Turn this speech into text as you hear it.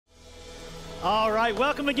All right,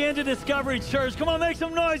 welcome again to Discovery Church. Come on, make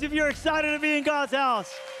some noise if you're excited to be in God's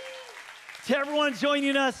house. To everyone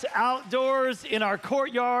joining us outdoors in our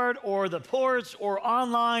courtyard or the porch or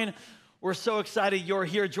online, we're so excited you're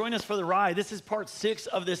here. Join us for the ride. This is part 6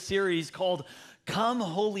 of this series called Come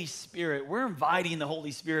Holy Spirit. We're inviting the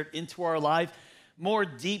Holy Spirit into our life more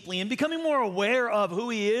deeply and becoming more aware of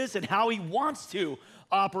who He is and how He wants to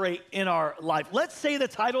operate in our life. Let's say the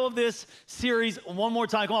title of this series one more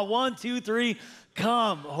time. Come on, 1, 2, 3.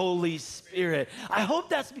 Come, Holy Spirit. I hope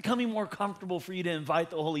that's becoming more comfortable for you to invite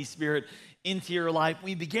the Holy Spirit into your life.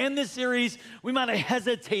 We began this series, we might have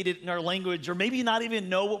hesitated in our language or maybe not even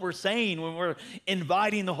know what we're saying when we're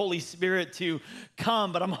inviting the Holy Spirit to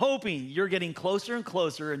come, but I'm hoping you're getting closer and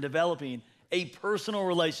closer and developing a personal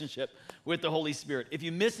relationship with the Holy Spirit. If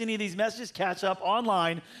you missed any of these messages, catch up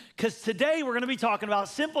online, because today we're going to be talking about,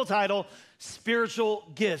 simple title, spiritual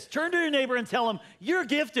gifts. Turn to your neighbor and tell him, you're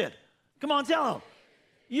gifted. Come on, tell him.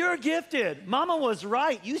 You're gifted. Mama was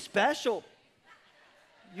right. You special.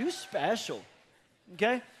 You special.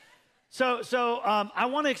 Okay? So I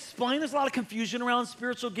want to explain. There's a lot of confusion around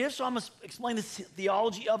spiritual gifts, so I'm going to explain the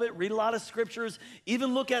theology of it, read a lot of scriptures,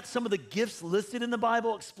 even look at some of the gifts listed in the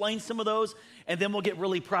Bible, explain some of those, and then we'll get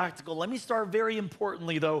really practical. Let me start very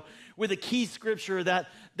importantly, though, with a key scripture that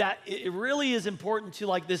it really is important to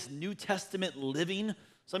like this New Testament living.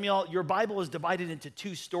 Some of y'all, your Bible is divided into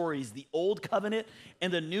 2 stories, the Old Covenant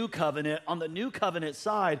and the New Covenant. On the New Covenant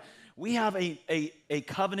side, we have a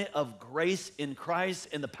covenant of grace in Christ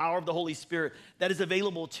and the power of the Holy Spirit that is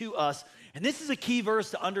available to us. And this is a key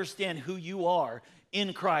verse to understand who you are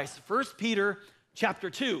in Christ. 1 Peter chapter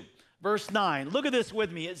 2, verse 9. Look at this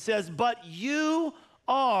with me. It says, but you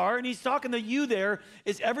are, and he's talking to you there,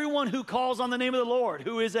 is everyone who calls on the name of the Lord,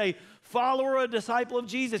 who is a follower, a disciple of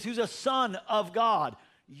Jesus, who's a son of God.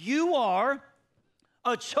 You are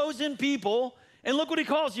a chosen people, and look what he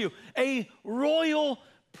calls you, a royal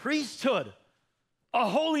priesthood, a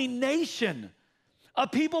holy nation, a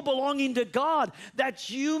people belonging to God, that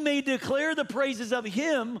you may declare the praises of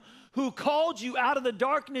Him who called you out of the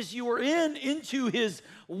darkness you were in into His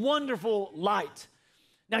wonderful light.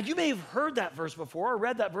 Now, you may have heard that verse before or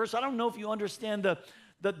read that verse. I don't know if you understand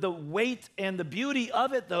the weight and the beauty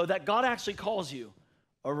of it, though, that God actually calls you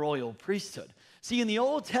a royal priesthood. See, in the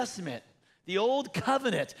Old Testament, the Old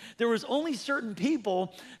Covenant, there was only certain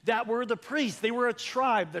people that were the priests. They were a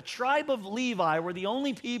tribe. The tribe of Levi were the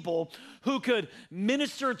only people who could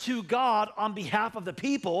minister to God on behalf of the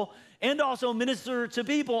people and also minister to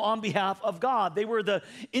people on behalf of God. They were the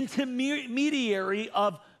intermediary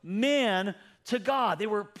of man to God. They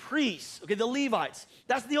were priests, okay, the Levites.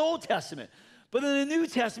 That's the Old Testament. But in the New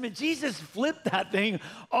Testament, Jesus flipped that thing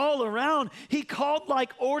all around. He called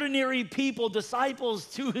like ordinary people, disciples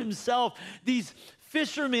to Himself, these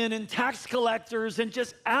fishermen and tax collectors and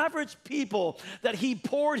just average people that He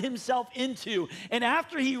poured Himself into. And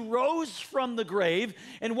after He rose from the grave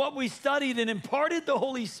and what we studied and imparted the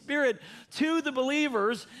Holy Spirit to the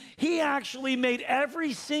believers, He actually made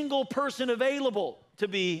every single person available to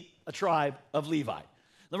be a tribe of Levi.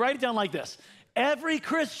 Now write it down like this. Every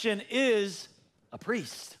Christian is a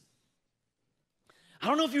priest. I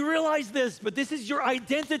don't know if you realize this, but this is your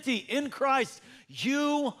identity in Christ.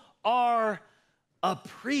 You are a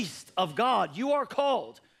priest of God. You are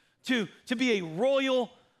called to be a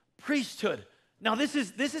royal priesthood. Now, this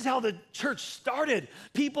is how the church started.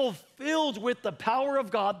 People filled with the power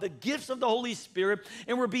of God, the gifts of the Holy Spirit,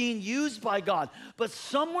 and were being used by God. But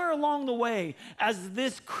somewhere along the way, as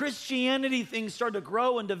this Christianity thing started to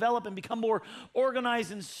grow and develop and become more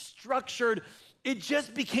organized and structured, it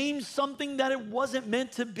just became something that it wasn't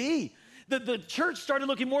meant to be. The church started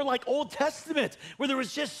looking more like Old Testament, where there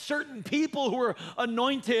was just certain people who were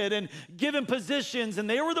anointed and given positions, and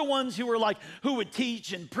they were the ones who were like, who would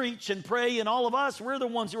teach and preach and pray, and all of us, we're the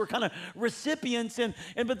ones who were kind of recipients,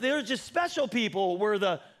 but they were just special people, were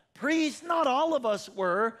the priests. Not all of us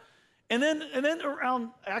were. And then around,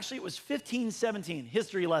 actually it was 1517,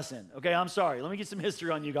 history lesson. Okay, I'm sorry, let me get some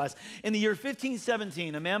history on you guys. In the year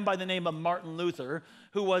 1517, a man by the name of Martin Luther,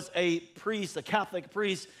 who was a priest, a Catholic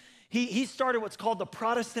priest, he started what's called the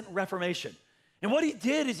Protestant Reformation. And what he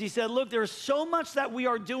did is he said, look, there's so much that we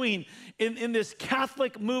are doing in this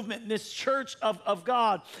Catholic movement, in this church of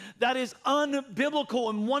God, that is unbiblical.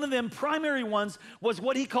 And one of them primary ones was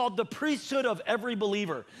what he called the priesthood of every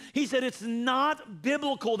believer. He said, it's not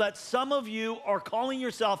biblical that some of you are calling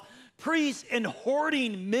yourself priests and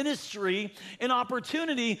hoarding ministry and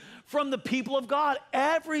opportunity from the people of God.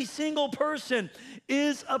 Every single person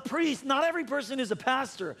is a priest. Not every person is a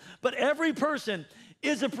pastor, but every person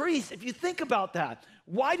is a priest. If you think about that,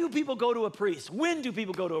 why do people go to a priest? When do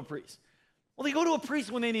people go to a priest? Well, they go to a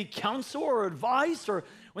priest when they need counsel or advice, or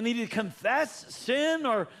when they need to confess sin,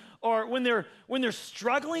 or when they're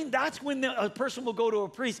struggling. That's when a person will go to a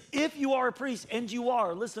priest. If you are a priest, and you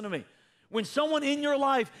are, listen to me. When someone in your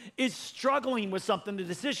life is struggling with something, the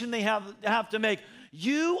decision they have to make,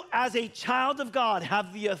 you as a child of God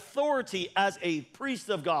have the authority as a priest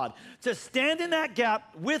of God to stand in that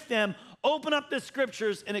gap with them, open up the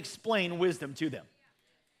scriptures, and explain wisdom to them.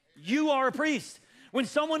 You are a priest. When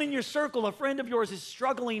someone in your circle, a friend of yours, is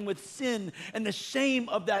struggling with sin and the shame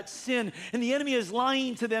of that sin, and the enemy is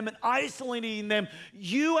lying to them and isolating them,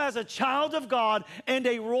 you as a child of God and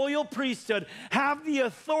a royal priesthood have the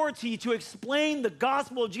authority to explain the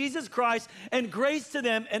gospel of Jesus Christ and grace to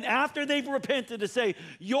them, and after they've repented, to say,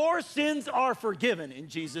 your sins are forgiven in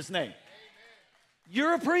Jesus' name. Amen.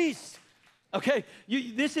 You're a priest. Okay,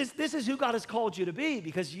 this is who God has called you to be,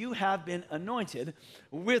 because you have been anointed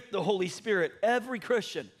with the Holy Spirit. Every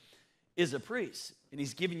Christian is a priest, and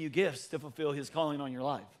he's giving you gifts to fulfill his calling on your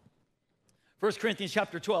life. 1 Corinthians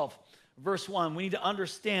chapter 12, verse 1, we need to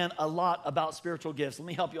understand a lot about spiritual gifts. Let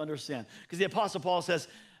me help you understand, because the Apostle Paul says,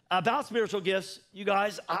 about spiritual gifts, you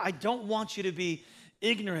guys, I don't want you to be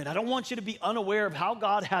ignorant. I don't want you to be unaware of how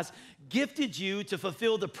God has gifted you to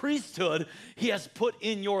fulfill the priesthood he has put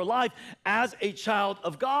in your life as a child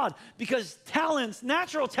of God. Because talents,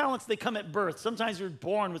 natural talents, they come at birth. Sometimes you're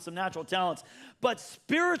born with some natural talents, but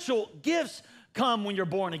spiritual gifts come when you're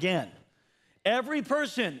born again. Every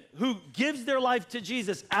person who gives their life to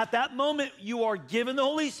Jesus, at that moment, you are given the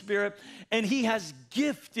Holy Spirit, and he has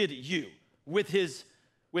gifted you with his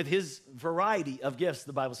variety of gifts,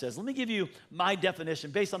 the Bible says. Let me give you my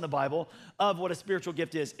definition based on the Bible of what a spiritual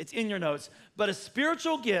gift is. It's in your notes. But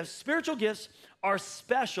spiritual gifts are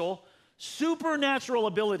special, supernatural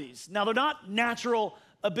abilities. Now, they're not natural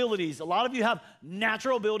abilities. A lot of you have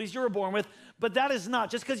natural abilities you were born with, but that is not.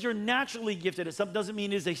 Just because you're naturally gifted at something doesn't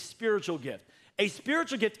mean it is a spiritual gift. A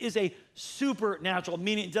spiritual gift is a supernatural,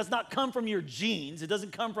 meaning it does not come from your genes. It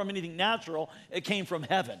doesn't come from anything natural. It came from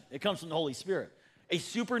heaven. It comes from the Holy Spirit. A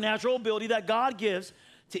supernatural ability that God gives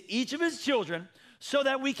to each of his children so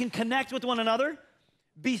that we can connect with one another,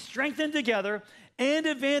 be strengthened together, and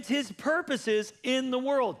advance his purposes in the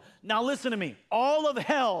world. Now listen to me. All of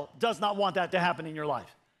hell does not want that to happen in your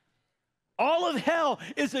life. All of hell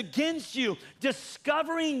is against you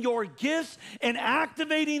discovering your gifts and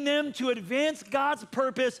activating them to advance God's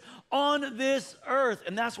purpose on this earth.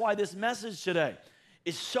 And that's why this message today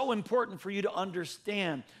is so important for you to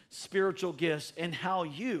understand spiritual gifts and how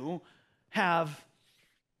you have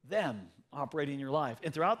them operating in your life.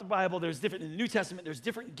 And throughout the Bible, in the New Testament, there's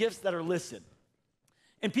different gifts that are listed.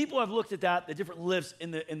 And people have looked at that, the different lists in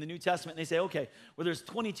the New Testament, and they say, okay, well, there's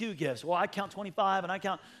 22 gifts. Well, I count 25, and I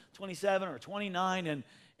count 27 or 29.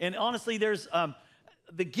 And honestly, there's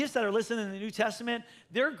the gifts that are listed in the New Testament,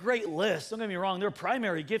 they're great lists. Don't get me wrong, they're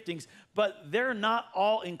primary giftings, but they're not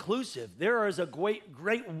all inclusive. There is a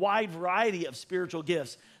great wide variety of spiritual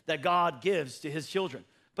gifts that God gives to his children.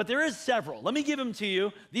 But there is several. Let me give them to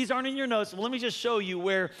you. These aren't in your notes, but let me just show you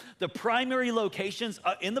where the primary locations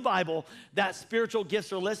in the Bible that spiritual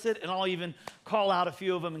gifts are listed, and I'll even call out a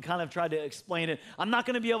few of them and kind of try to explain it. I'm not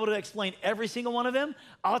going to be able to explain every single one of them.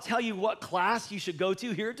 I'll tell you what class you should go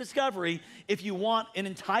to here at Discovery if you want an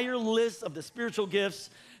entire list of the spiritual gifts,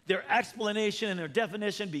 their explanation and their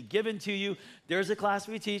definition be given to you. There's a class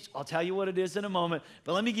we teach. I'll tell you what it is in a moment.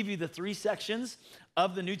 But let me give you the 3 sections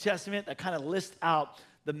of the New Testament that kind of list out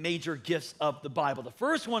the major gifts of the Bible. The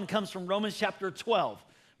first one comes from Romans chapter 12.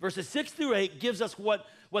 Verses 6 through 8 gives us what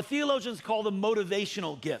theologians call the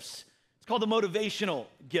motivational gifts. It's called the motivational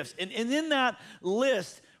gifts. And in that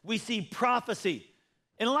list, we see prophecy.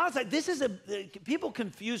 And a lot of times, people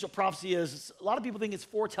confuse what prophecy is. A lot of people think it's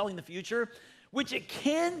foretelling the future, which it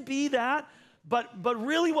can be that, but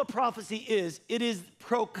really what prophecy is, it is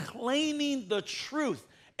proclaiming the truth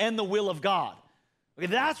and the will of God. Okay,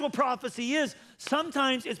 that's what prophecy is.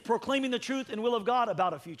 Sometimes it's proclaiming the truth and will of God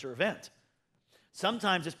about a future event.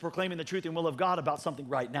 Sometimes it's proclaiming the truth and will of God about something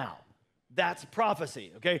right now. That's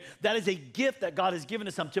prophecy, okay? That is a gift that God has given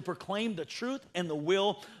to some to proclaim the truth and the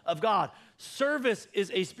will of God. Service is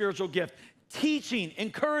a spiritual gift. Teaching,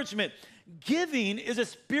 encouragement, giving is a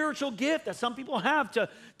spiritual gift that some people have to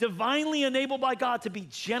divinely enabled by God to be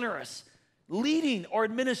generous. Leading or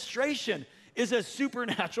administration is a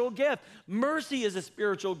supernatural gift. Mercy is a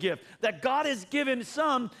spiritual gift that God has given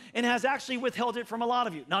some and has actually withheld it from a lot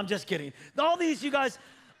of you. No, I'm just kidding. All these, you guys,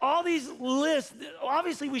 all these lists,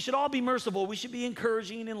 obviously we should all be merciful. We should be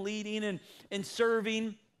encouraging and leading and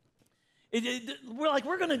serving.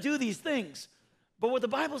 We're going to do these things. But what the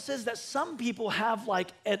Bible says that some people have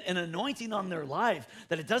like an anointing on their life,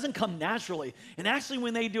 that it doesn't come naturally. And actually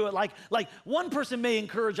when they do it, like one person may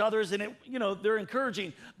encourage others and they're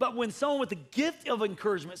encouraging, but when someone with the gift of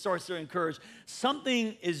encouragement starts to encourage,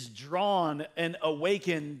 something is drawn and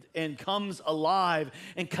awakened and comes alive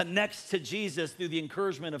and connects to Jesus through the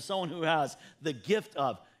encouragement of someone who has the gift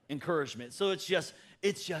of encouragement. So it's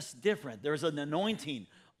just different. There's an anointing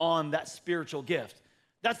on that spiritual gift.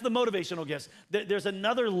 That's the motivational gifts. There's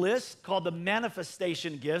another list called the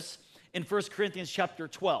manifestation gifts in 1 Corinthians chapter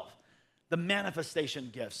 12. The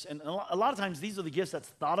manifestation gifts. And a lot of times these are the gifts that's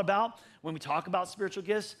thought about when we talk about spiritual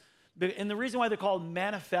gifts. And the reason why they're called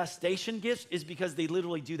manifestation gifts is because they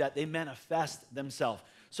literally do that. They manifest themselves.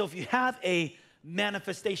 So if you have a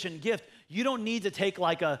manifestation gift, you don't need to take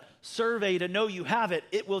like a survey to know you have it.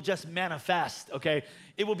 It will just manifest, okay?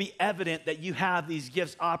 It will be evident that you have these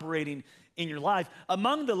gifts operating in your life.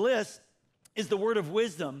 Among the list is the word of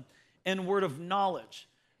wisdom and word of knowledge.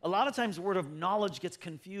 A lot of times word of knowledge gets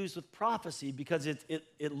confused with prophecy because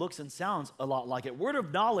it looks and sounds a lot like it. Word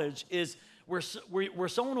of knowledge is where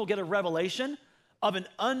someone will get a revelation of an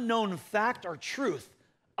unknown fact or truth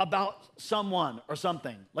about someone or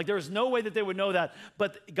something. Like there is no way that they would know that,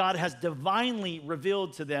 but God has divinely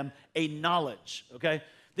revealed to them a knowledge, okay?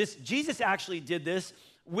 Jesus actually did this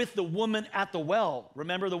with the woman at the well.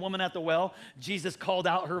 Remember the woman at the well? Jesus called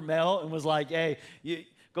out her male and was like, hey,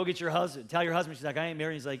 go get your husband. Tell your husband. She's like, I ain't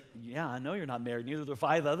married. He's like, yeah, I know you're not married. Neither the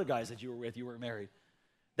 5 other guys that you were with, you weren't married.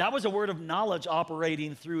 That was a word of knowledge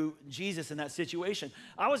operating through Jesus in that situation.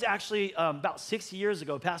 I was actually, about 6 years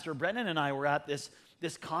ago, Pastor Brennan and I were at this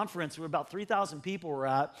conference where about 3,000 people were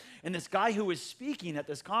at, and this guy who was speaking at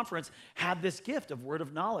this conference had this gift of word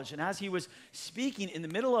of knowledge. And as he was speaking, in the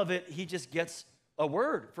middle of it, he just gets a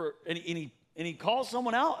word and he calls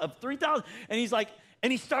someone out of 3,000, and he's like,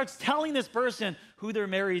 and he starts telling this person who they're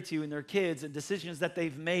married to and their kids and decisions that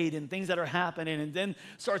they've made and things that are happening, and then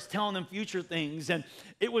starts telling them future things. And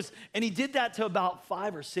he did that to about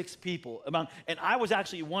 5 or 6 people. And I was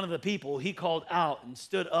actually one of the people he called out and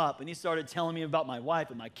stood up, and he started telling me about my wife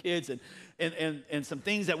and my kids and some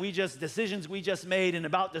things decisions we just made, and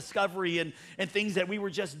about discovery and things that we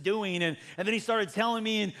were just doing. And then he started telling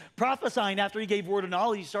me and prophesying after he gave word of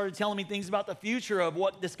knowledge. He started telling me things about the future of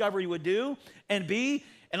what discovery would do and be.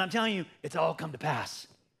 And I'm telling you, it's all come to pass.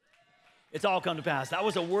 It's all come to pass. That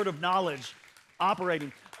was a word of knowledge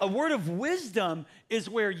operating. A word of wisdom is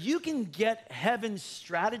where you can get heaven's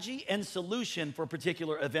strategy and solution for a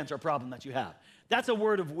particular event or problem that you have. That's a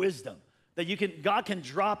word of wisdom that God can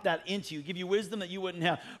drop that into you, give you wisdom that you wouldn't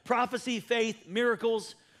have. Prophecy, faith,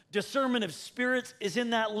 miracles, discernment of spirits is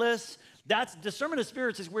in that list. Discernment of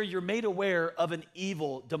spirits is where you're made aware of an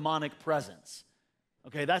evil demonic presence.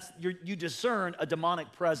 Okay, you discern a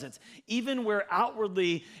demonic presence. Even where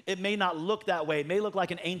outwardly it may not look that way. It may look like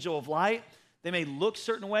an angel of light. They may look a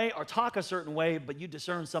certain way or talk a certain way, but you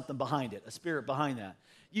discern something behind it, a spirit behind that.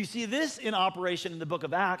 You see this in operation in the book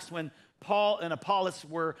of Acts when Paul and Apollos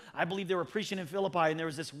I believe they were preaching in Philippi, and there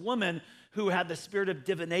was this woman who had the spirit of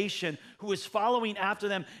divination who was following after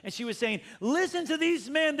them, and she was saying, listen to these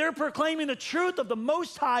men, they're proclaiming the truth of the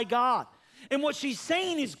Most High God. And what she's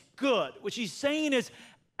saying is good. What she's saying is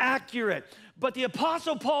accurate. But the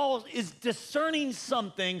Apostle Paul is discerning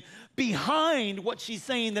something behind what she's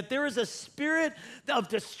saying, that there is a spirit of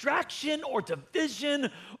distraction or division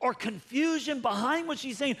or confusion behind what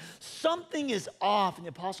she's saying. Something is off. And the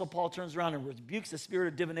Apostle Paul turns around and rebukes the spirit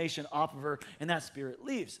of divination off of her, and that spirit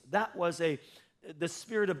leaves. That was the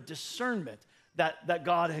spirit of discernment that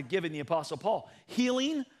God had given the Apostle Paul.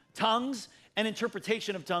 Healing, tongues, and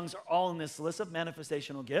interpretation of tongues are all in this list of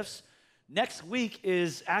manifestational gifts. Next week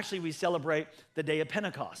is actually we celebrate the day of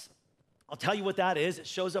Pentecost. I'll tell you what that is. It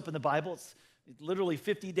shows up in the Bible. It's literally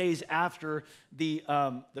 50 days after the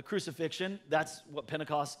crucifixion. That's what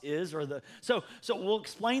Pentecost is. So we'll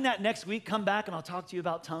explain that next week. Come back and I'll talk to you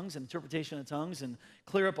about tongues and interpretation of tongues and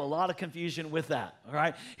clear up a lot of confusion with that. All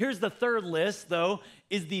right. Here's the third list, though,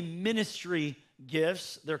 is the ministry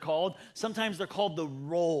gifts, they're called. Sometimes they're called the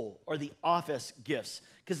role or the office gifts,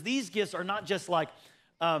 because these gifts are not just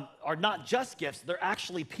gifts, they're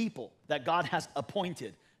actually people that God has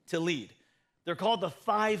appointed to lead. They're called the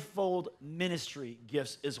fivefold ministry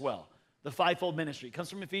gifts as well. The fivefold ministry. It comes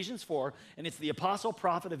from Ephesians 4, and it's the apostle,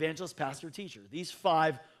 prophet, evangelist, pastor, teacher. These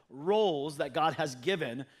 5 roles that God has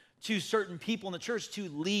given to certain people in the church to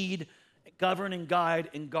lead, govern, and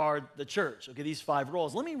guide, and guard the church. Okay, these 5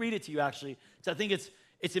 roles. Let me read it to you, actually, because I think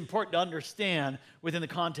it's important to understand within the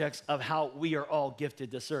context of how we are all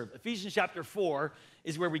gifted to serve. Ephesians chapter 4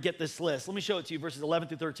 is where we get this list. Let me show it to you, verses 11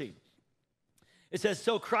 through 13. It says,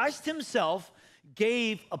 so Christ himself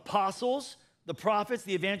gave apostles, the prophets,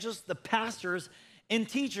 the evangelists, the pastors, and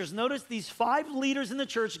teachers. Notice these 5 leaders in the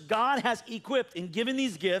church God has equipped and given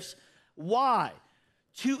these gifts. Why?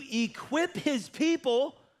 To equip his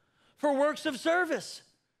people for works of service.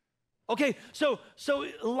 Okay, so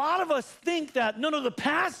a lot of us think that, no, the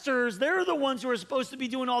pastors, they're the ones who are supposed to be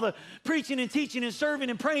doing all the preaching and teaching and serving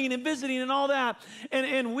and praying and visiting and all that.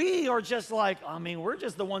 And we are just like, we're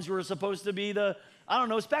just the ones who are supposed to be the,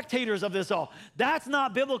 spectators of this all. That's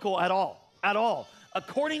not biblical at all.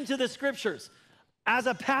 According to the scriptures, as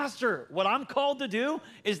a pastor, what I'm called to do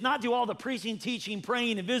is not do all the preaching, teaching,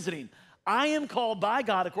 praying, and visiting. I am called by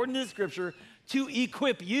God, according to the scripture, to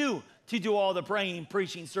equip you to do all the praying,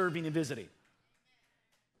 preaching, serving, and visiting.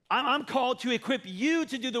 I'm called to equip you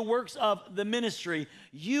to do the works of the ministry.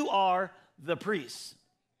 You are the priests.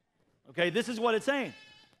 Okay, this is what it's saying.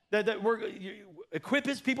 That equip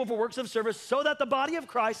his people for works of service so that the body of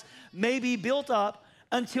Christ may be built up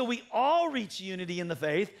until we all reach unity in the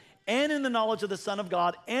faith and in the knowledge of the Son of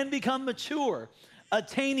God and become mature,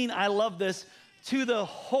 attaining, I love this, to the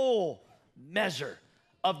whole measure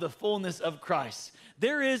of the fullness of Christ.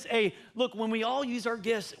 There is look, when we all use our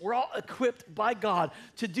gifts, we're all equipped by God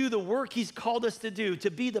to do the work he's called us to do,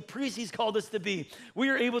 to be the priest he's called us to be. We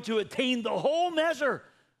are able to attain the whole measure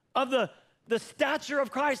of the stature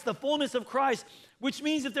of Christ, the fullness of Christ, which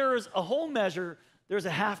means if there is a whole measure, there's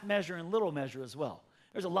a half measure and little measure as well.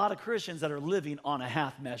 There's a lot of Christians that are living on a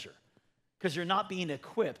half measure because you're not being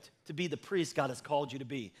equipped to be the priest God has called you to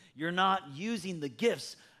be. You're not using the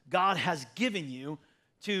gifts God has given you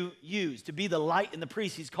to use, to be the light and the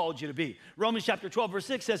priest he's called you to be. Romans chapter 12, verse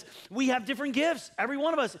 6 says, we have different gifts, every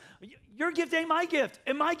one of us. Your gift ain't my gift,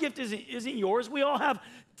 and my gift isn't yours. We all have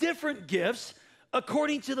different gifts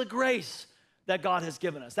according to the grace that God has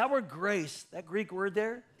given us. That word grace, that Greek word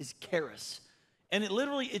there is charis. And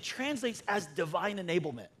it translates as divine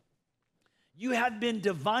enablement. You have been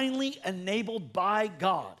divinely enabled by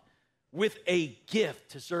God with a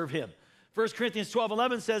gift to serve him. 1 Corinthians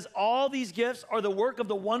 12:11 says, all these gifts are the work of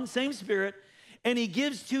the one same Spirit, and he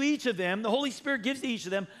gives to each of them, the Holy Spirit gives to each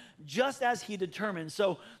of them, just as he determines.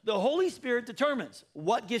 So the Holy Spirit determines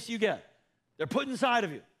what gifts you get. They're put inside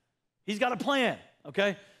of you. He's got a plan,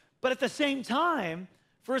 okay? But at the same time,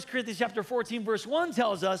 1 Corinthians chapter 14, verse 1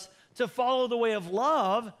 tells us to follow the way of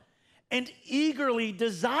love and eagerly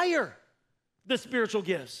desire the spiritual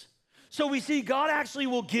gifts. So we see God actually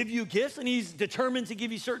will give you gifts, and he's determined to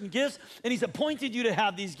give you certain gifts, and he's appointed you to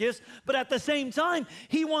have these gifts. But at the same time,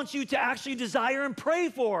 he wants you to actually desire and pray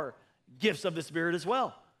for gifts of the Spirit as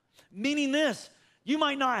well. Meaning this, you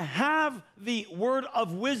might not have the word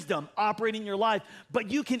of wisdom operating in your life,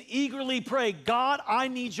 but you can eagerly pray, God, I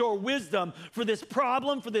need your wisdom for this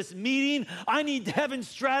problem, for this meeting. I need heaven's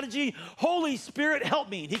strategy. Holy Spirit, help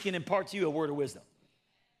me. And he can impart to you a word of wisdom.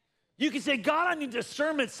 You can say, God, I need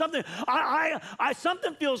discernment. Something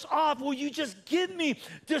feels off. Will you just give me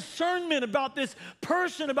discernment about this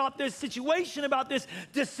person, about this situation, about this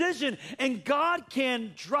decision? And God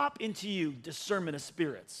can drop into you discernment of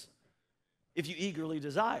spirits if you eagerly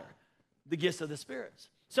desire the gifts of the spirits.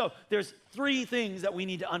 So there's 3 things that we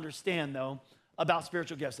need to understand, though, about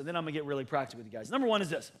spiritual gifts. And then I'm going to get really practical with you guys. Number 1 is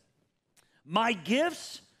this. My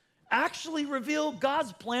gifts actually reveal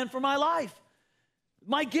God's plan for my life.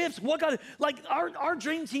 My gifts, what God, like our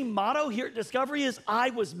dream team motto here at Discovery is, I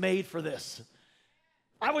was made for this.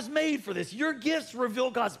 I was made for this. Your gifts reveal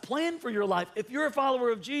God's plan for your life. If you're a follower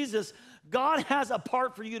of Jesus, God has a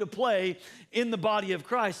part for you to play in the body of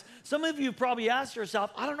Christ. Some of you probably asked yourself,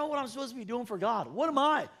 I don't know what I'm supposed to be doing for God. What am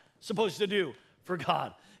I supposed to do for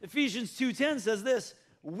God? Ephesians 2:10 says this,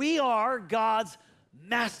 we are God's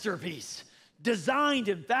masterpiece, designed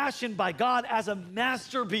and fashioned by God as a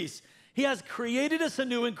masterpiece. He has created us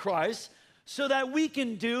anew in Christ so that we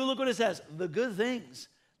can do, look what it says, the good things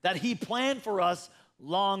that he planned for us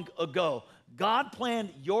long ago. God planned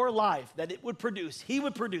your life that it would produce. He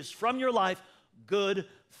would produce from your life good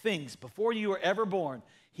things. Before you were ever born,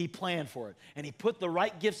 he planned for it. And he put the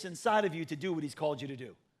right gifts inside of you to do what he's called you to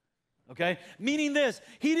do. Okay? Meaning this,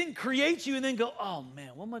 he didn't create you and then go, oh man,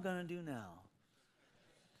 what am I going to do now?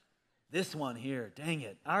 This one here, dang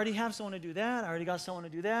it. I already have someone to do that. I already got someone to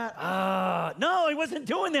do that. No, he wasn't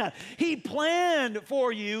doing that. He planned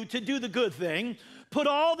for you to do the good thing, put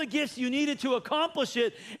all the gifts you needed to accomplish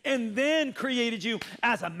it, and then created you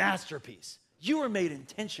as a masterpiece. You were made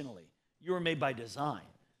intentionally. You were made by design,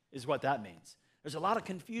 is what that means. There's a lot of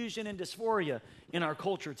confusion and dysphoria in our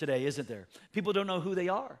culture today, isn't there? People don't know who they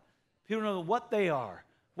are. People don't know what they are,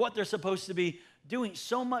 what they're supposed to be doing,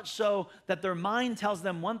 so much so that their mind tells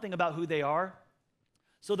them one thing about who they are,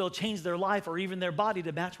 so they'll change their life or even their body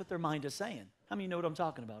to match what their mind is saying. How many know what I'm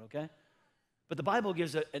talking about, okay? But the Bible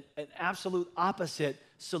gives an absolute opposite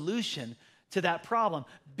solution to that problem.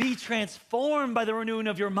 Be transformed by the renewing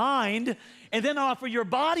of your mind, and then offer your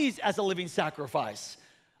bodies as a living sacrifice.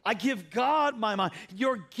 I give God my mind.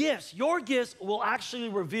 Your gifts will actually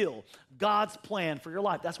reveal God's plan for your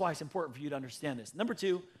life. That's why it's important for you to understand this. Number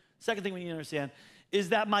two, second thing we need to understand is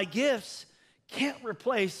that my gifts can't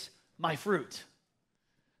replace my fruit.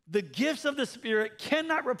 The gifts of the Spirit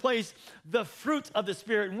cannot replace the fruit of the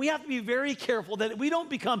Spirit. And we have to be very careful that we don't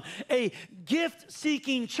become a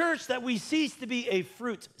gift-seeking church, that we cease to be a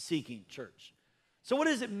fruit-seeking church. So what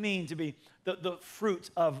does it mean to be the fruit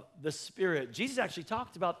of the Spirit? Jesus actually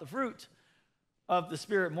talked about the fruit of the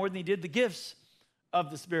Spirit more than he did the gifts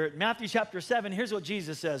of the Spirit. Matthew chapter 7, here's what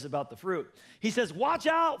Jesus says about the fruit. He says, watch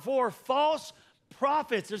out for false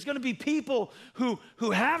prophets. There's going to be people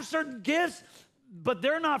who have certain gifts, but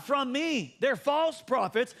they're not from me. They're false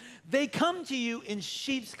prophets. They come to you in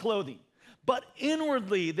sheep's clothing, but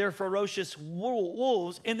inwardly they're ferocious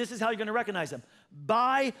wolves. And this is how you're going to recognize them: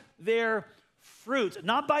 by their fruits,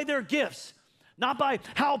 not by their gifts, not by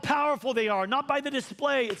how powerful they are, not by the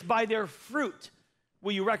display. It's by their fruit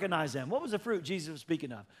will you recognize them. What was the fruit Jesus was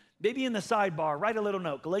speaking of? Maybe in the sidebar, write a little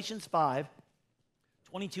note. Galatians 5,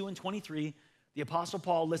 22 and 23, the Apostle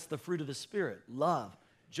Paul lists the fruit of the Spirit: love,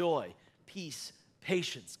 joy, peace,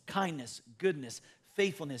 patience, kindness, goodness,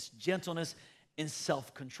 faithfulness, gentleness, and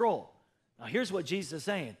self-control. Now here's what Jesus is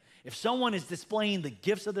saying. If someone is displaying the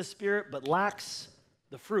gifts of the Spirit but lacks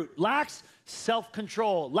the fruit, lacks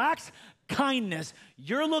self-control, lacks kindness,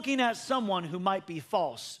 you're looking at someone who might be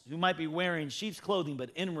false, who might be wearing sheep's clothing,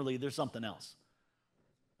 but inwardly there's something else.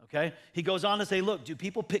 Okay? He goes on to say, look, do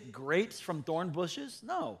people pick grapes from thorn bushes?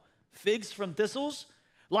 No. Figs from thistles?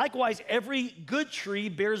 Likewise, every good tree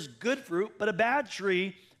bears good fruit, but a bad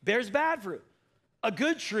tree bears bad fruit. A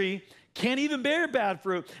good tree can't even bear bad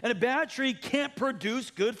fruit, and a bad tree can't produce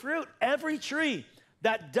good fruit. Every tree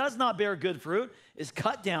that does not bear good fruit is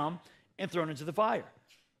cut down and thrown into the fire.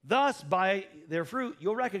 Thus, by their fruit,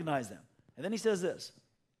 you'll recognize them. And then he says this: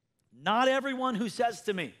 not everyone who says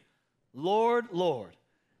to me, Lord, Lord,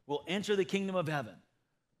 will enter the kingdom of heaven,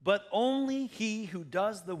 but only he who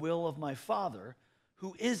does the will of my Father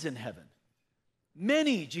who is in heaven.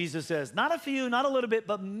 Many, Jesus says, not a few, not a little bit,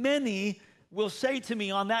 but many will say to me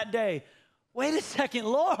on that day, wait a second,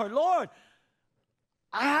 Lord,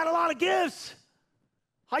 I had a lot of gifts.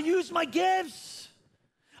 I used my gifts.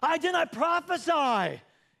 I prophesy.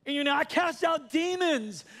 And I cast out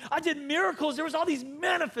demons. I did miracles. There was all these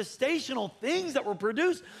manifestational things that were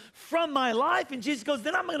produced from my life. And Jesus goes,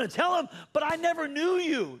 then I'm going to tell them, but I never knew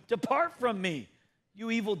you. Depart from me, you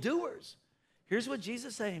evildoers. Here's what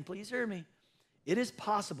Jesus is saying. Please hear me. It is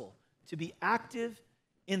possible to be active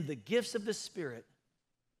in the gifts of the Spirit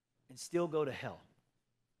and still go to hell.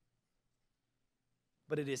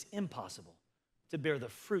 But it is impossible to bear the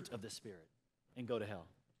fruit of the Spirit and go to hell.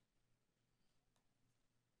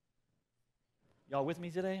 Y'all with me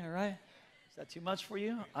today, all right? Is that too much for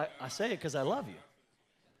you? I say it because I love you.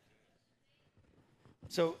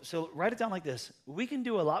 So write it down like this. We can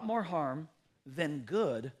do a lot more harm than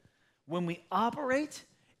good when we operate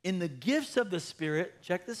in the gifts of the Spirit,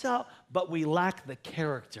 check this out, but we lack the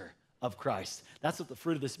character of Christ. That's what the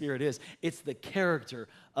fruit of the Spirit is. It's the character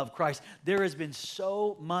of Christ. There has been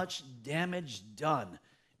so much damage done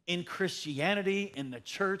in Christianity, in the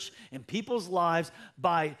church, in people's lives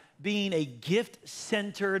by being a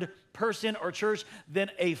gift-centered person or church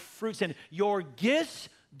than a fruit-centered. Your gifts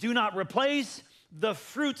do not replace the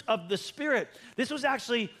fruit of the Spirit. This was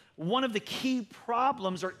actually one of the key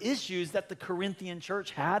problems or issues that the Corinthian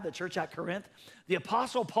church had, the church at Corinth. The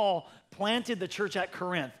Apostle Paul planted the church at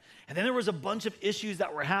Corinth, and then there was a bunch of issues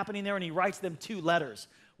that were happening there, and he writes them 2 letters.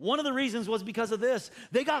 One of the reasons was because of this.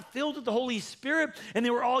 They got filled with the Holy Spirit, and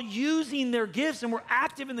they were all using their gifts and were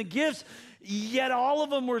active in the gifts, yet all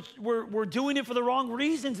of them were doing it for the wrong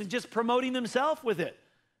reasons and just promoting themselves with it.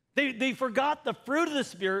 They forgot the fruit of the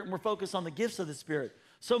Spirit and were focused on the gifts of the Spirit.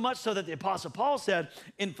 So much so that the Apostle Paul said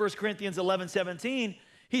in 1 Corinthians 11:17,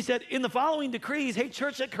 he said, in the following decrees, hey,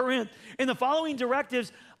 church at Corinth, in the following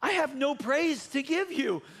directives, I have no praise to give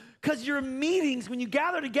you, because your meetings, when you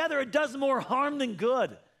gather together, it does more harm than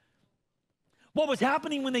good. What was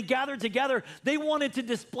happening when they gathered together, they wanted to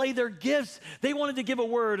display their gifts. They wanted to give a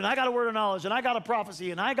word, and I got a word of knowledge, and I got a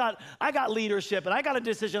prophecy, and I got leadership, and I got a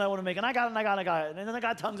decision I want to make, and I got it, and then I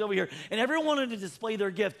got tongues over here. And everyone wanted to display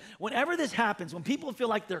their gift. Whenever this happens, when people feel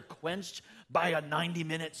like they're quenched by a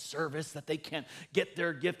 90-minute service that they can't get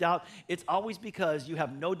their gift out, it's always because you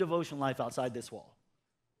have no devotion life outside this wall.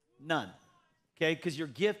 None. okay? Because your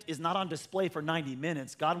gift is not on display for 90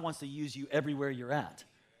 minutes. God wants to use you everywhere you're at.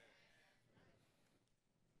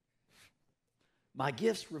 My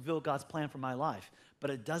gifts reveal God's plan for my life, but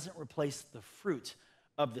it doesn't replace the fruit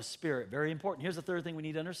of the Spirit. Very important. Here's the third thing we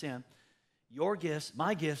need to understand. Your gifts,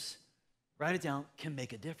 my gifts, write it down, can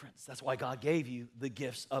make a difference. That's why God gave you the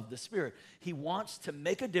gifts of the Spirit. He wants to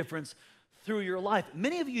make a difference through your life.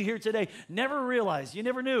 Many of you here today never realized, you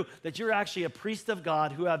never knew that you're actually a priest of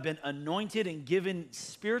God who have been anointed and given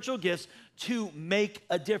spiritual gifts to make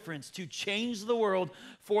a difference, to change the world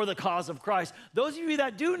for the cause of Christ. Those of you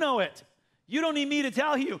that do know it, you don't need me to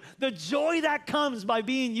tell you the joy that comes by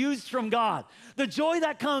being used from God, the joy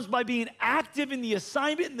that comes by being active in the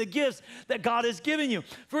assignment and the gifts that God has given you.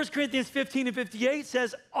 1 Corinthians 15 and 58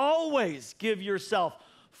 says, always give yourself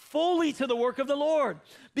fully to the work of the Lord,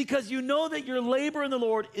 because you know that your labor in the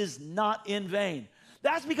Lord is not in vain.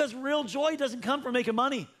 That's because real joy doesn't come from making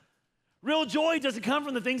money. Real joy doesn't come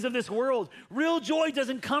from the things of this world. Real joy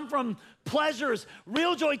doesn't come from pleasures.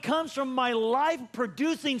 Real joy comes from my life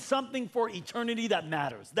producing something for eternity that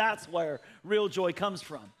matters. That's where real joy comes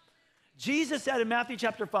from. Jesus said in Matthew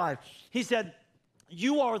chapter 5, he said,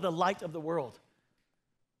 you are the light of the world.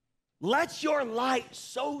 Let your light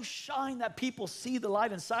so shine that people see the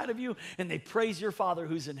light inside of you and they praise your Father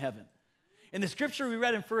who's in heaven. In the scripture we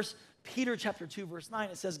read in 1 Peter chapter 2, verse 9,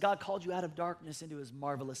 it says, God called you out of darkness into his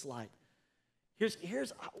marvelous light.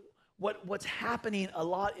 Here's what's happening a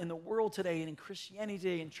lot in the world today and in Christianity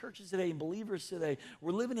today, in churches today, and believers today.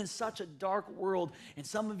 We're living in such a dark world, and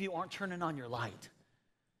some of you aren't turning on your light.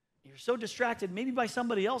 You're so distracted maybe by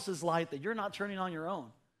somebody else's light that you're not turning on your own.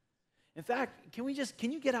 In fact,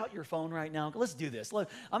 can you get out your phone right now? Let's do this. Look,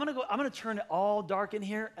 I'm gonna turn it all dark in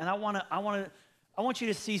here, and I want you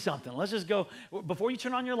to see something. Let's just go. Before you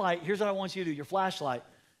turn on your light, here's what I want you to do, your flashlight.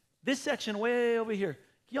 This section way over here,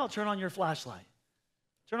 can y'all turn on your flashlight?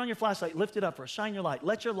 Turn on your flashlight, lift it up for us, shine your light.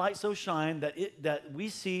 Let your light so shine that we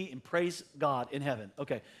see and praise God in heaven.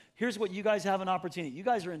 Okay, here's what you guys have an opportunity. You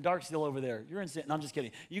guys are in dark still over there. You're in sin. No, I'm just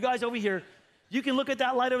kidding. You guys over here, you can look at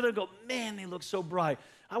that light over there and go, man, they look so bright.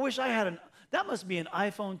 I wish I had that must be an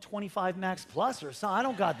iPhone 25 Max Plus or something. I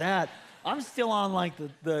don't got that. I'm still on like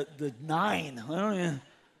the 9. I don't know.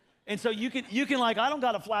 And so you can like, I don't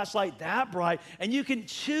got a flashlight that bright, and you can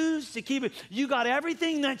choose to keep it. You got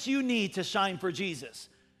everything that you need to shine for Jesus.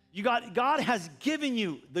 God has given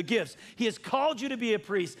you the gifts. He has called you to be a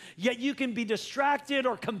priest, yet you can be distracted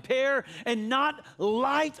or compare and not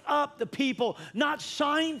light up the people, not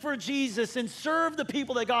shine for Jesus and serve the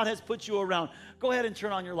people that God has put you around. Go ahead and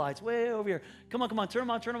turn on your lights way over here. Come on, turn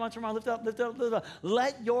them on, lift up.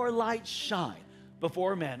 Let your light shine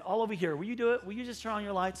before men. All over here, will you do it? Will you just turn on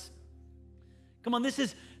your lights? Come on,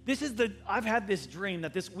 I've had this dream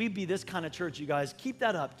that we'd be this kind of church, you guys. Keep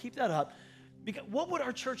that up. Because what would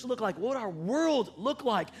our church look like? What would our world look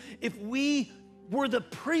like if we were the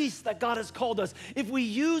priests that God has called us? If we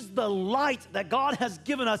use the light that God has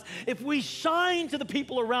given us, if we shine to the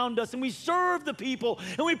people around us and we serve the people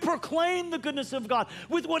and we proclaim the goodness of God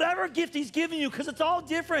with whatever gift he's given you, because it's all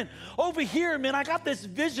different. Over here, man, I got this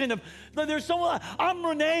vision of, I'm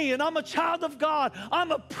Renee and I'm a child of God.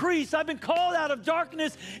 I'm a priest. I've been called out of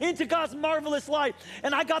darkness into God's marvelous light.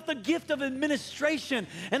 And I got the gift of administration,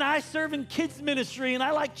 and I serve in kids ministry, and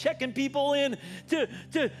I like checking people in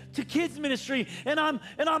to kids ministry. And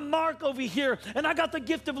I'm Mark over here, and I got the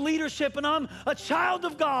gift of leadership, and I'm a child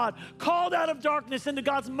of God, called out of darkness into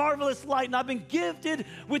God's marvelous light, and I've been gifted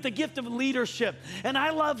with the gift of leadership. And I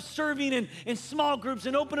love serving in small groups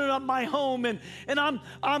and opening up my home, and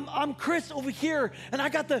I'm Chris over here, and I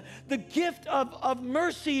got the gift of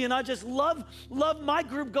mercy, and I just love my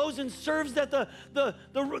group goes and serves at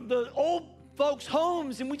the old folks'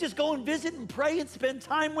 homes, and we just go and visit and pray and spend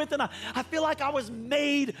time with, and I feel like I was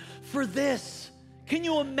made for this. Can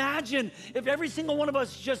you imagine if every single one of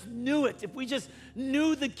us just knew it, if we just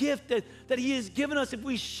knew the gift that he has given us, if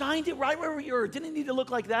we shined it right where we were? It didn't need to look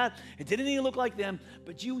like that. It didn't need to look like them,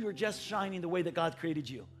 but you were just shining the way that God created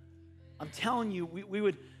you. I'm telling you, we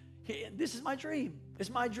would, this is my dream.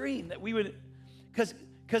 It's my dream that we would,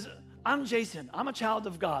 because I'm Jason. I'm a child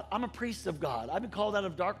of God. I'm a priest of God. I've been called out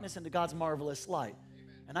of darkness into God's marvelous light.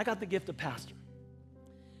 And I got the gift of pastor.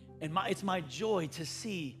 And it's my joy to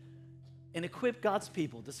see and equip God's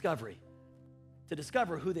people, to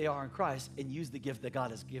discover who they are in Christ and use the gift that God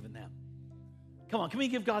has given them. Come on, can we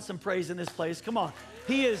give God some praise in this place? Come on.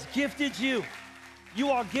 He has gifted you.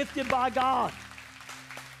 You are gifted by God.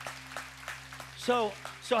 So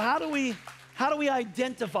how do we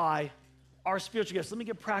identify our spiritual gifts? Let me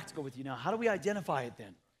get practical with you now. How do we identify it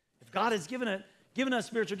then? If God has given it, given us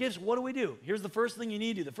spiritual gifts, what do? Here's the first thing you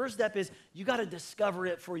need to do. The first step is you got to discover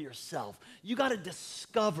it for yourself. You got to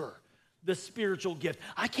discover the spiritual gift.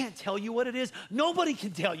 I can't tell you what it is. Nobody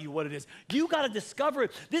can tell you what it is. You got to discover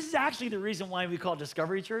it. This is actually the reason why we call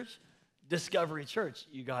Discovery Church Discovery Church,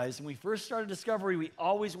 you guys. When we first started Discovery, we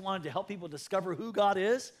always wanted to help people discover who God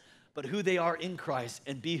is, but who they are in Christ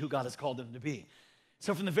and be who God has called them to be.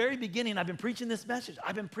 So from the very beginning, I've been preaching this message.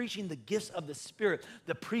 I've been preaching the gifts of the Spirit,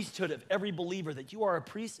 the priesthood of every believer, that you are a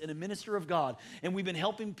priest and a minister of God. And we've been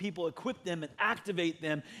helping people equip them and activate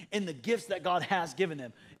them in the gifts that God has given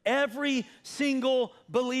them. Every single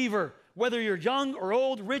believer, whether you're young or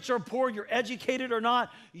old, rich or poor, you're educated or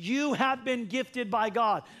not, you have been gifted by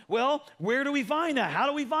God. Well, where do we find that? How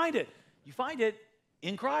do we find it? You find it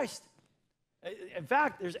in Christ. In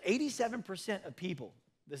fact, there's 87% of people,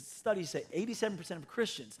 the studies say 87% of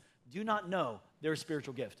Christians do not know their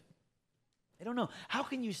spiritual gift. They don't know. How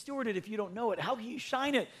can you steward it if you don't know it? How can you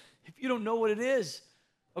shine it if you don't know what it is?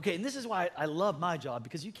 Okay, and this is why I love my job,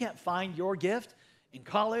 because you can't find your gift in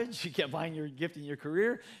college. You can't find your gift in your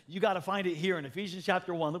career. You got to find it here in Ephesians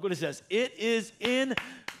chapter 1. Look what it says. It is in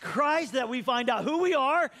Christ that we find out who we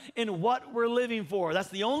are and what we're living for. That's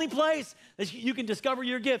the only place that you can discover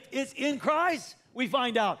your gift. It's in Christ we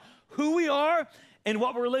find out who we are and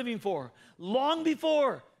what we're living for. Long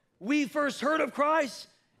before we first heard of Christ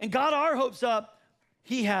and got our hopes up,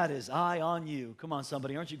 he had his eye on you. Come on,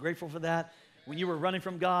 somebody. Aren't you grateful for that? When you were running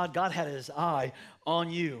from God, God had his eye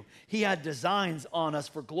on you. He had designs on us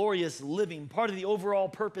for glorious living, part of the overall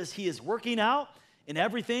purpose he is working out in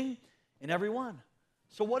everything and everyone.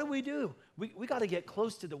 So what do? We got to get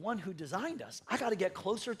close to the one who designed us. I got to get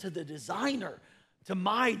closer to the designer, to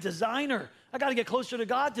my designer. I got to get closer to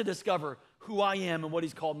God to discover who I am and what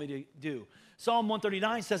he's called me to do. Psalm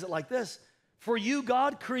 139 says it like this: "For you,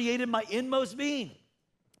 God, created my inmost being.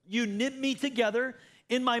 You knit me together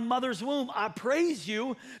in my mother's womb. I praise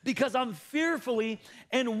you because I'm fearfully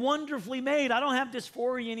and wonderfully made." I don't have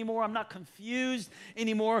dysphoria anymore. I'm not confused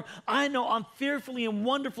anymore. I know I'm fearfully and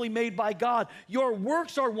wonderfully made by God. Your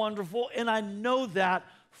works are wonderful, and I know that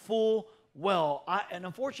full well. And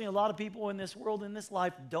unfortunately, a lot of people in this world, in this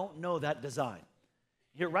life, don't know that design.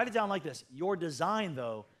 Here, write it down like this. Your design,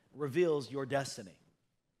 though, reveals your destiny.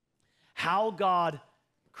 How God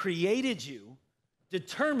created you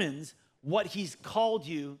determines what he's called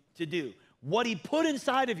you to do. What he put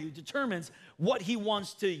inside of you determines what he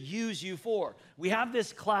wants to use you for. We have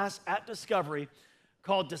this class at Discovery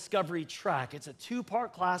called Discovery Track. It's a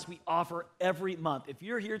 2-part class we offer every month. If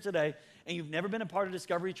you're here today and you've never been a part of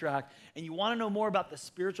Discovery Track and you want to know more about the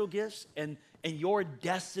spiritual gifts and your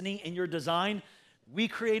destiny and your design, we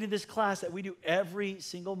created this class that we do every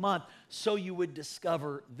single month so you would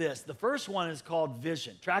discover this. The first one is called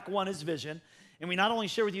Vision. Track 1 is Vision. And we not only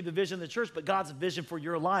share with you the vision of the church, but God's vision for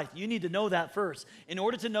your life. You need to know that first. In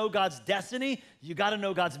order to know God's destiny, you got to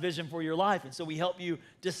know God's vision for your life. And so we help you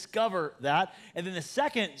discover that. And then the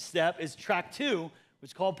second step is track 2, which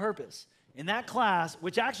is called Purpose. In that class,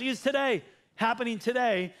 which actually is today, happening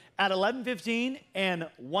today at 11:15 and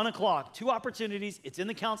 1 o'clock. 2 opportunities. It's in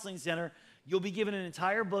the counseling center. You'll be given an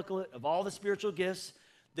entire booklet of all the spiritual gifts,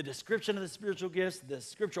 the description of the spiritual gifts, the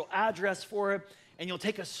scriptural address for it, and you'll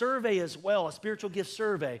take a survey as well, a spiritual gift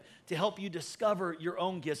survey, to help you discover your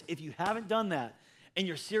own gifts. If you haven't done that, and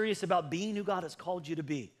you're serious about being who God has called you to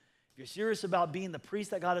be, if you're serious about being the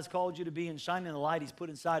priest that God has called you to be and shining the light he's put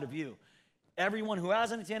inside of you, everyone who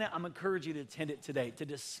hasn't attended, I'm encouraging you to attend it today, to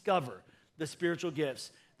discover the spiritual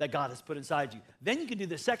gifts that God has put inside you. Then you can do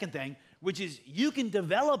the second thing, which is you can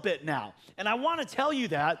develop it now. And I want to tell you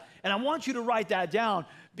that, and I want you to write that down,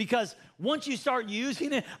 because once you start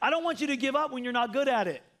using it, I don't want you to give up when you're not good at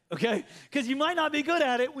it, okay? Because you might not be good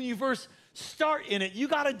at it when you first start in it. You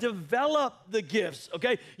got to develop the gifts,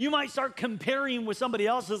 okay? You might start comparing with somebody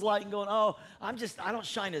else's light and going, oh, I don't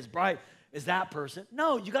shine as bright as that person.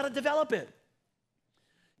 No, you got to develop it.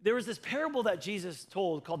 There was this parable that Jesus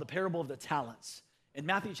told called the parable of the talents. In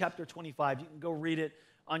Matthew chapter 25, you can go read it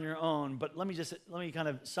on your own, but let me kind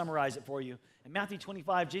of summarize it for you. In Matthew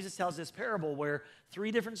 25, Jesus tells this parable where 3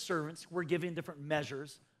 different servants were given different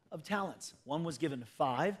measures of talents. One was given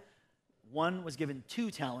 5, one was given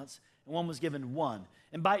 2 talents, and one was given 1.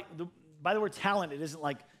 And by the word talent, it isn't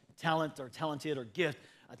like talent or talented or gift.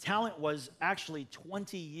 A talent was actually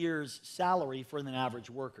 20 years' salary for an average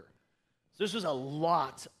worker. So this was a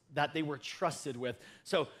lot that they were trusted with.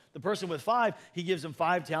 So the person with 5, he gives them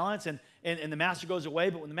 5 talents, and the master goes away.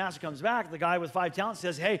 But when the master comes back, the guy with 5 talents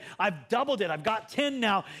says, hey, I've doubled it. I've got 10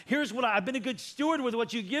 now. Here's what I've been a good steward with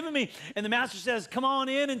what you've given me. And the master says, come on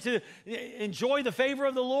in and to enjoy the favor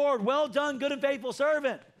of the Lord. Well done, good and faithful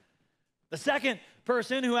servant. The second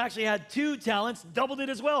person who actually had 2 talents doubled it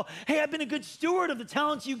as well. Hey, I've been a good steward of the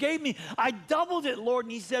talents you gave me. I doubled it, Lord.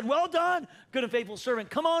 And he said, well done, good and faithful servant.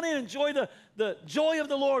 Come on in, enjoy the joy of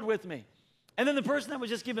the Lord with me. And then the person that was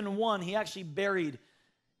just given 1, he actually buried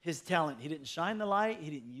his talent. He didn't shine the light. He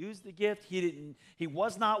didn't use the gift. He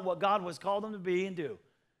was not what God was called him to be and do.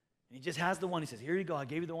 And he just has the 1. He says, here you go. I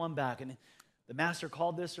gave you the 1 back. And the master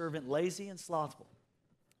called this servant lazy and slothful.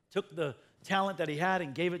 Took the talent that he had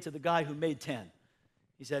and gave it to the guy who made 10.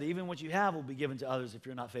 He said, even what you have will be given to others if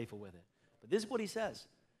you're not faithful with it. But this is what he says.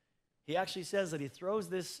 He actually says that he throws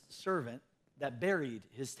this servant that buried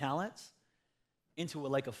his talents into a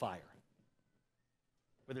lake of fire,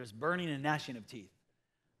 where there's burning and gnashing of teeth.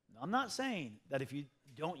 Now, I'm not saying that if you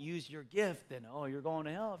don't use your gift, then, oh, you're going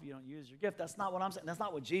to hell if you don't use your gift. That's not what I'm saying. That's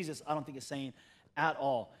not what Jesus, I don't think, is saying at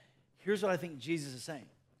all. Here's what I think Jesus is saying.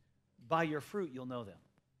 By your fruit, you'll know them.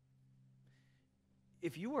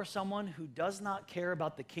 If you are someone who does not care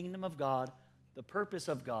about the kingdom of God, the purpose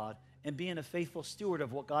of God, and being a faithful steward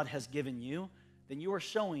of what God has given you, then you are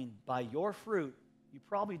showing by your fruit you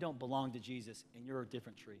probably don't belong to Jesus and you're a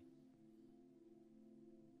different tree.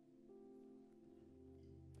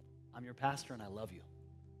 I'm your pastor and I love you.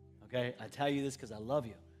 Okay? I tell you this because I love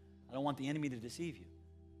you. I don't want the enemy to deceive you.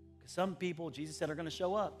 Because some people, Jesus said, are going to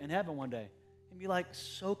show up in heaven one day and be like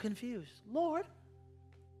so confused. Lord,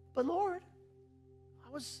 I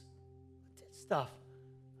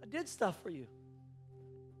did stuff for you.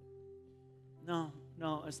 No,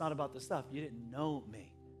 it's not about the stuff. You didn't know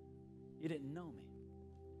me. You didn't know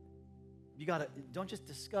me. Don't just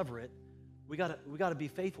discover it. We gotta be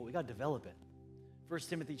faithful. We gotta develop it. 1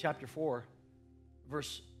 Timothy chapter 4,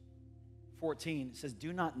 verse 14 says,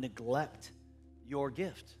 do not neglect your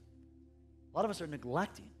gift. A lot of us are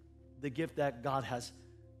neglecting the gift that God has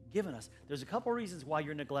given us. There's a couple reasons why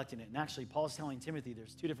you're neglecting it. And actually, Paul's telling Timothy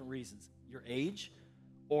there's 2 different reasons. Your age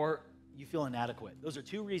or you feel inadequate. Those are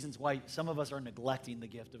 2 reasons why some of us are neglecting the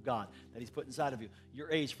gift of God that he's put inside of you.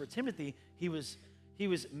 Your age. For Timothy, he was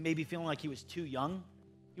maybe feeling like he was too young.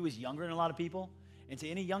 He was younger than a lot of people. And to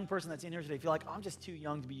any young person that's in here today, feel like, I'm just too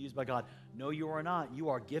young to be used by God. No, you are not. You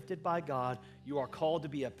are gifted by God. You are called to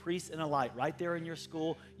be a priest and a light right there in your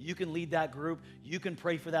school. You can lead that group. You can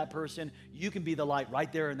pray for that person. You can be the light right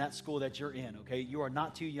there in that school that you're in, okay? You are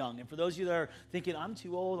not too young. And for those of you that are thinking, I'm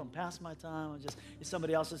too old, I'm past my time, it's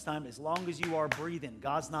somebody else's time, as long as you are breathing,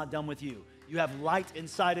 God's not done with you. You have light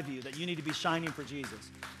inside of you that you need to be shining for Jesus.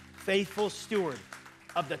 Faithful steward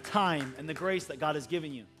of the time and the grace that God has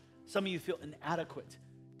given you. Some of you feel inadequate,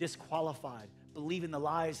 disqualified, believe in the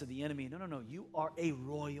lies of the enemy. No. You are a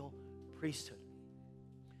royal priesthood.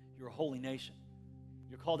 You're a holy nation.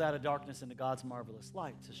 You're called out of darkness into God's marvelous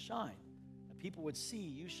light to shine. That people would see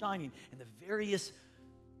you shining in the various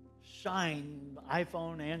shine,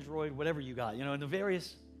 iPhone, Android, whatever you got, in the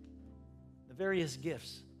various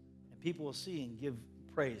gifts. And people will see and give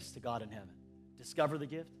praise to God in heaven. Discover the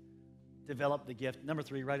gift. Develop the gift. Number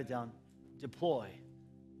 3, write it down. Deploy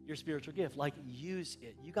your spiritual gift. Like, use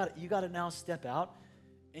it. You got to now step out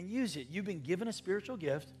and use it. You've been given a spiritual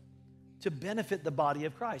gift to benefit the body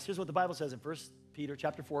of Christ. Here's what the Bible says in 1 Peter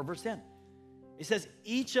chapter 4, verse 10. It says,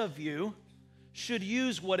 each of you should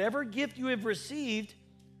use whatever gift you have received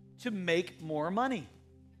to make more money.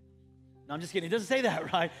 No, I'm just kidding. It doesn't say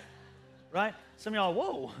that, right? Right? Some of y'all,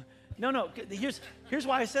 whoa. No. Here's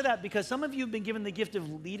why I said that. Because some of you have been given the gift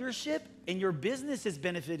of leadership, and your business is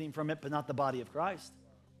benefiting from it, but not the body of Christ.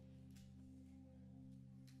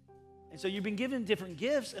 And so you've been given different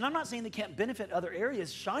gifts, and I'm not saying they can't benefit other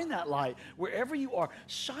areas. Shine that light wherever you are.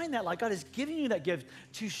 Shine that light. God is giving you that gift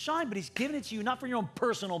to shine, but he's giving it to you not for your own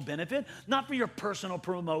personal benefit, not for your personal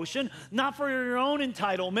promotion, not for your own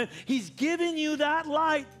entitlement. He's giving you that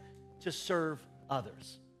light to serve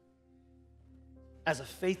others as a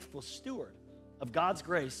faithful steward of God's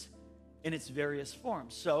grace in its various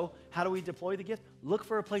forms. So how do we deploy the gift? Look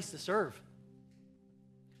for a place to serve.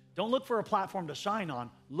 Don't look for a platform to shine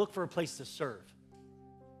on. Look for a place to serve.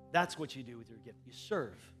 That's what you do with your gift. You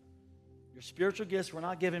serve. Your spiritual gifts were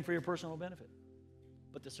not given for your personal benefit,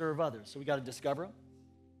 but to serve others. So we got to discover them,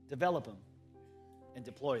 develop them, and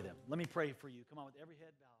deploy them. Let me pray for you. Come on, with every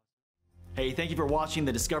head bowed. Hey, thank you for watching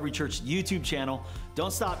the Discovery Church YouTube channel.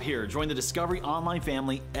 Don't stop here. Join the Discovery Online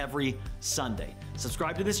family every Sunday.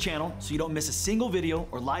 Subscribe to this channel so you don't miss a single video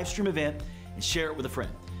or live stream event, and share it with a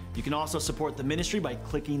friend. You can also support the ministry by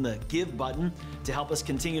clicking the Give button to help us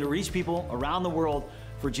continue to reach people around the world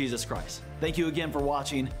for Jesus Christ. Thank you again for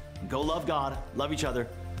watching. Go love God, love each other,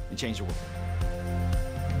 and change the world.